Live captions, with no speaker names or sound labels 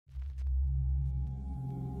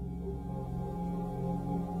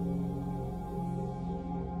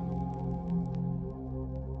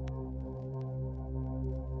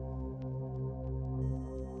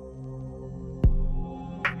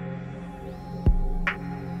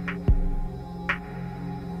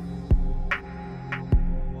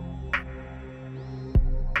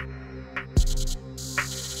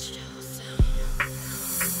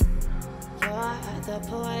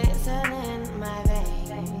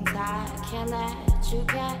can't let you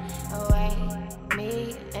get away.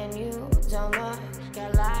 Me and you don't look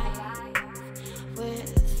alike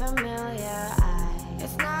with familiar eyes.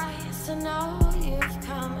 It's nice to know you've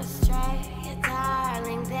come astray,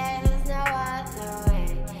 darling. There's no other way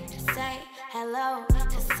to say hello,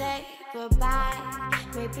 to say goodbye.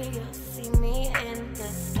 Maybe you'll see me in the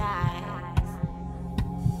skies.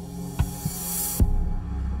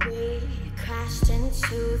 We crashed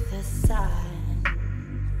into the sun.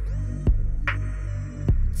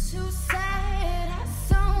 To set our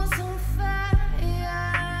souls on fire.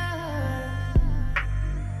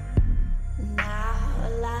 Now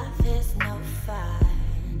love is no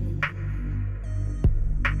fun.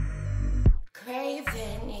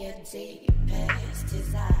 Craving your deepest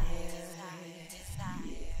desire.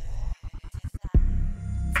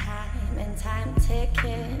 Time and time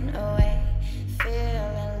ticking away,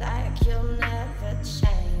 feeling like you'll never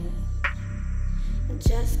change.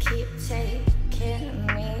 Just keep taking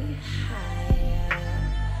me higher.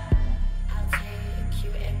 I'll take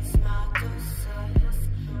you in small doses,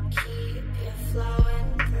 keep you flowing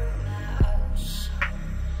through my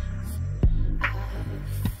oceans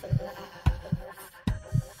of love.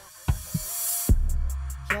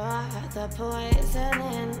 You're the poison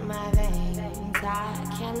in my veins. I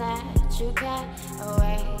can't let you get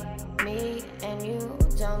away. Me and you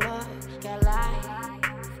don't look alike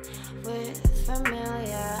with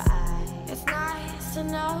familiar eyes. It's nice to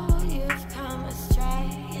know you've come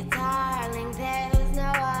astray, darling. There's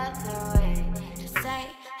no other way to say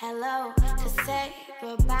hello, to say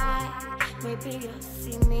goodbye. Maybe you'll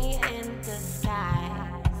see me in the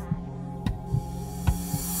skies.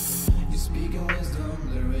 You're speaking wisdom,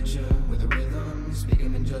 literature with a rhythm. You speak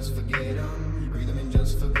them and just forget them. Breathe them and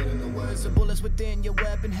just forget them. The words are bullets within your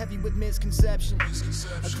weapon, heavy with misconceptions.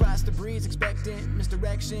 Across the breeze, expecting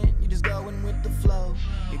misdirection. You just going with the flow.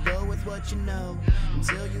 You go with what you know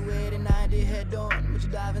until you hit an idea head on, but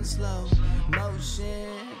you're diving slow motion.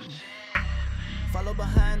 Follow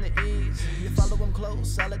behind the ease. You follow them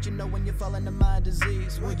close. I'll let you know when you fall into my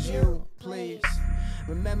disease. Would you please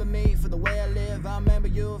remember me for the way I live? I remember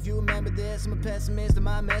you if you remember this. I'm a pessimist and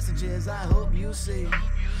my messages I hope you see.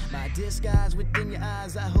 My disguise within your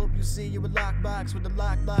eyes. I hope you see you a lockbox with a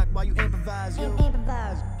lock while you improvise. You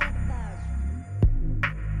improvise.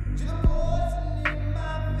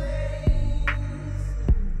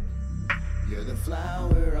 You're the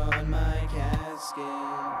flower on my casket.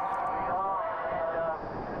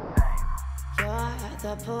 You're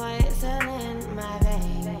the poison in my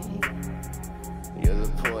veins. You're the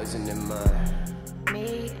poison in mine.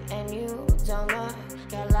 Me and you don't look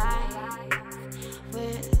alike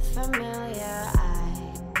with familiar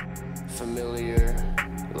eyes. Familiar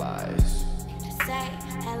lies. To say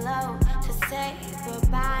hello, to say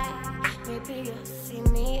goodbye. Maybe you'll see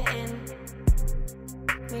me in.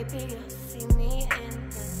 Maybe you'll see me in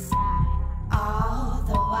the sky. All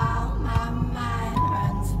the while